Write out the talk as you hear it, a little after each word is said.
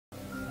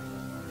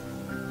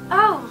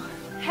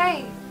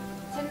Hey,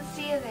 didn't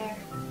see you there.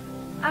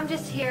 I'm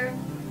just here,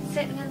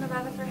 sitting in the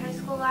Rutherford High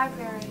School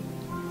library,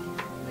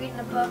 reading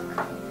a book,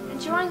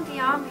 enjoying the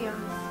ambiance,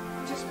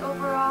 and just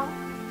overall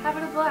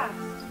having a blast.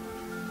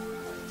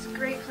 It's a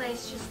great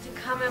place just to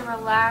come and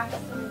relax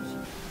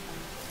and...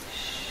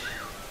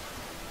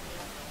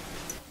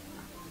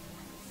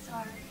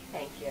 Sorry.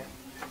 Thank you.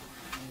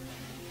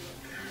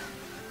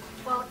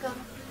 Welcome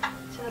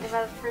to the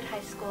Rutherford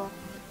High School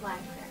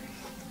library.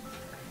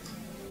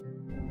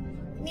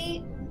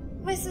 Meet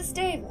Mrs.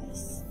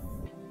 Davis.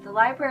 The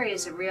library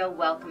is a real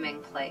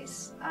welcoming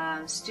place.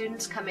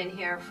 Students come in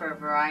here for a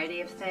variety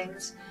of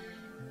things.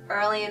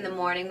 Early in the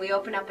morning, we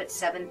open up at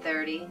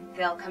 7:30.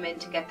 They'll come in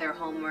to get their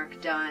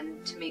homework done,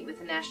 to meet with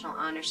the National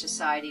Honor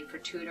Society for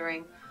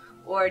tutoring,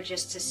 or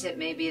just to sit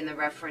maybe in the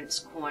reference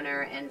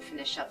corner and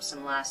finish up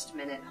some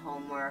last-minute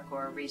homework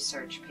or a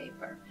research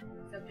paper.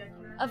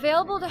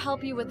 Available to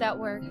help you with that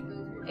work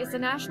is a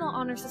National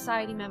Honor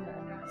Society member,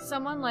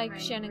 someone like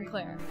Shannon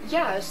Clare.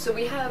 Yeah, so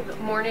we have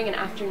morning and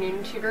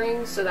afternoon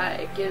tutoring so that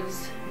it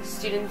gives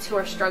students who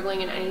are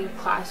struggling in any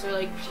class or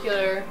like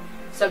particular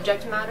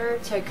subject matter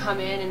to come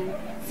in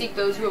and seek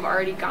those who have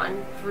already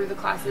gone through the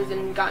classes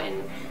and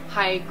gotten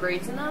high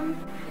grades in them.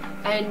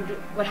 And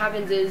what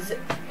happens is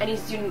any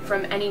student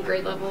from any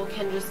grade level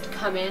can just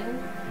come in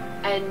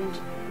and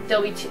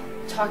they'll be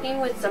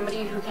talking with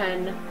somebody who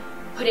can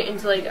put it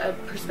into like a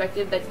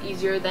perspective that's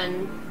easier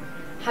than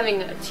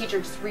having a teacher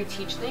just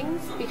reteach things,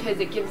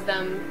 because it gives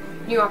them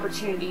new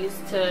opportunities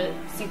to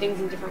see things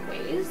in different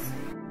ways.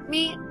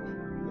 Meet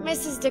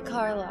Mrs.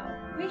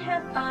 DiCarlo. We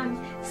have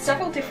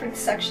several different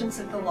sections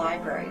of the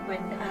library.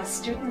 When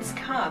students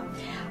come,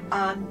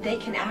 they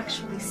can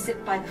actually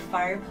sit by the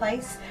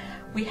fireplace.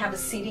 We have a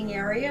seating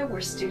area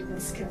where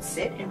students can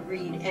sit and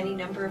read any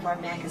number of our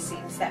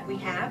magazines that we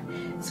have.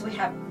 So we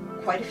have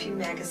quite a few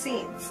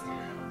magazines.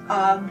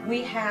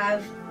 We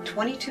have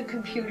 22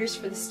 computers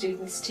for the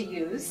students to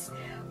use,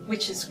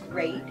 which is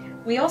great.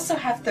 We also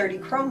have 30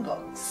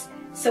 Chromebooks.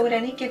 So at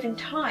any given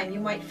time, you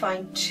might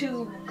find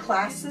 2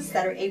 classes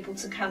that are able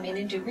to come in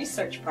and do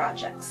research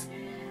projects.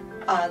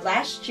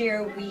 Last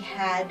year, we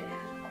had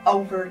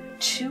over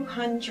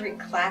 200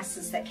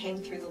 classes that came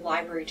through the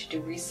library to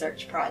do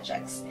research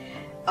projects.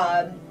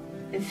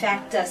 In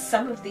fact,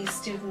 some of these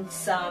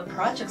students'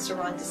 projects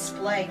are on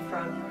display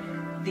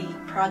from the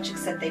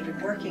projects that they've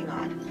been working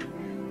on.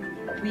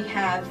 We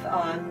have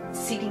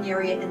seating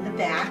area in the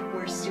back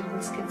where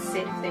students can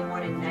sit if they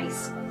want a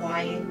nice,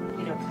 quiet,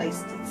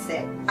 place to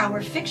sit.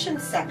 Our fiction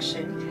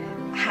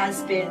section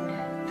has been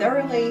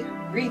thoroughly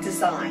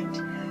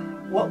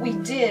redesigned. What we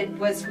did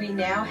was we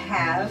now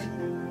have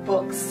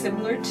books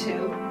similar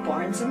to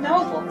Barnes and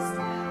Nobles.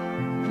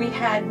 We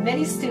had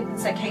many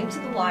students that came to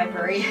the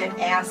library and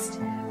asked,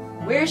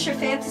 "Where's your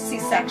fantasy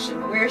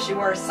section? Where's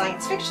your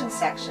science fiction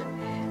section?"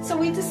 So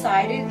we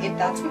decided if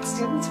that's what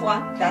students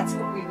want, that's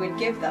what we would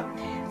give them.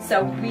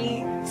 So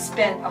we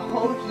spent a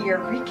whole year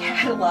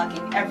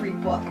recataloging every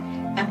book,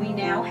 and we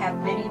now have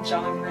many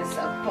genres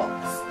of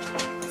books.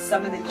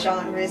 Some of the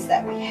genres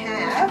that we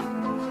have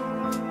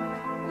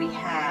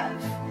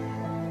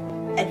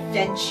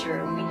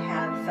adventure, we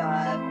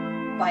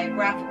have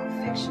biographical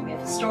fiction, we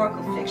have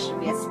historical fiction,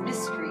 we have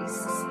mystery,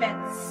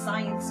 suspense,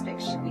 science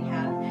fiction, we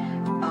have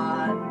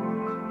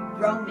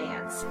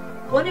romance.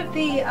 One of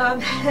the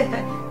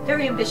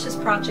very ambitious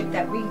project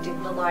that we did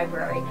in the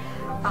library,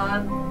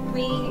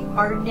 we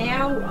are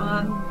now,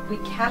 we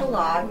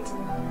cataloged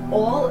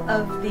all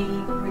of the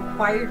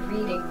required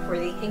reading for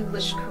the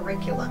English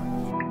curriculum.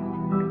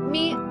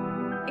 Meet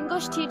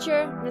English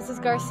teacher Mrs.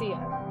 Garcia.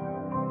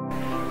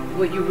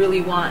 What you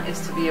really want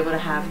is to be able to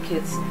have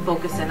kids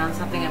focus in on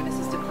something, and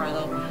Mrs.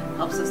 DiCarlo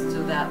helps us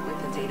do that with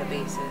the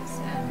databases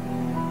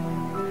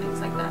and things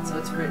like that, so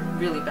it's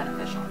really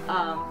beneficial.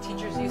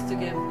 Teachers used to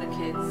give the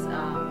kids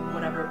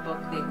whatever book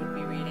they would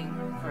be reading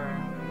for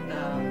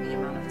the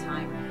amount of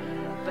time,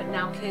 but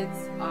now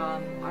kids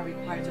are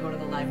required to go to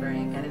the library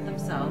and get it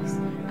themselves,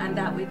 and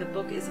that way the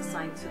book is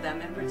assigned to them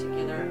in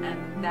particular,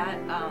 and that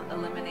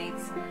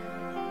eliminates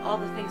all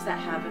the things that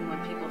happen when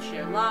people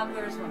share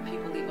lockers, when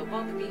people leave a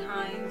book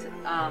behind.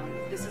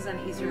 This is an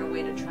easier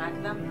way to track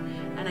them,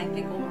 and I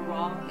think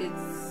overall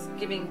it's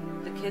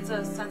giving the kids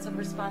a sense of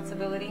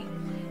responsibility.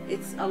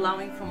 It's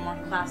allowing for more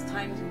class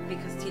time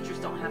because teachers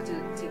don't have to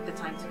take the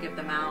time to give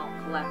them out,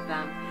 collect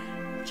them,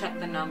 check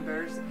the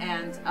numbers,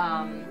 and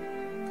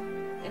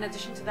in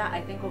addition to that,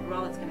 I think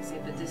overall it's going to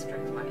save the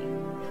district money.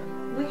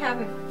 We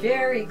have a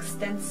very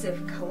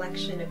extensive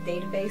collection of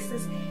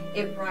databases.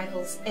 It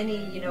rivals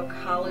any,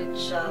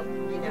 college,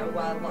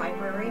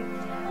 library.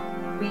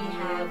 We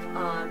have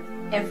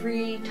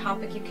every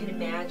topic you can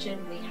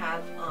imagine. We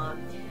have,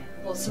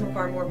 some of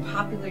our more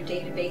popular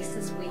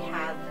databases. We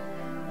have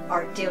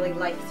our daily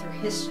life through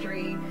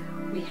history.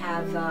 We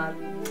have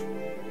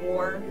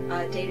war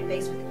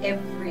database with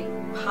every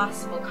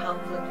possible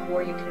conflict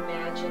war you can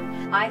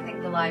imagine. I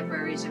think the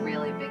library is a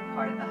really big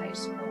part of the high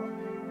school.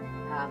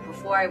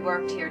 Before I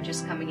worked here,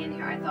 just coming in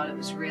here, I thought it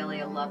was really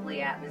a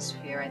lovely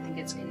atmosphere. I think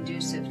it's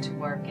conducive to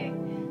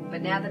working.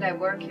 But now that I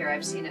work here,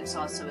 I've seen it's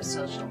also a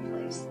social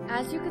place.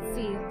 As you can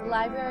see, the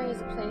library is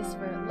a place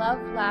for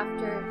love,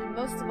 laughter, and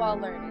most of all,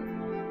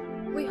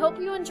 learning. We hope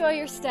you enjoy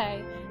your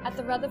stay at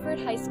the Rutherford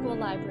High School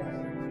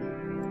Library.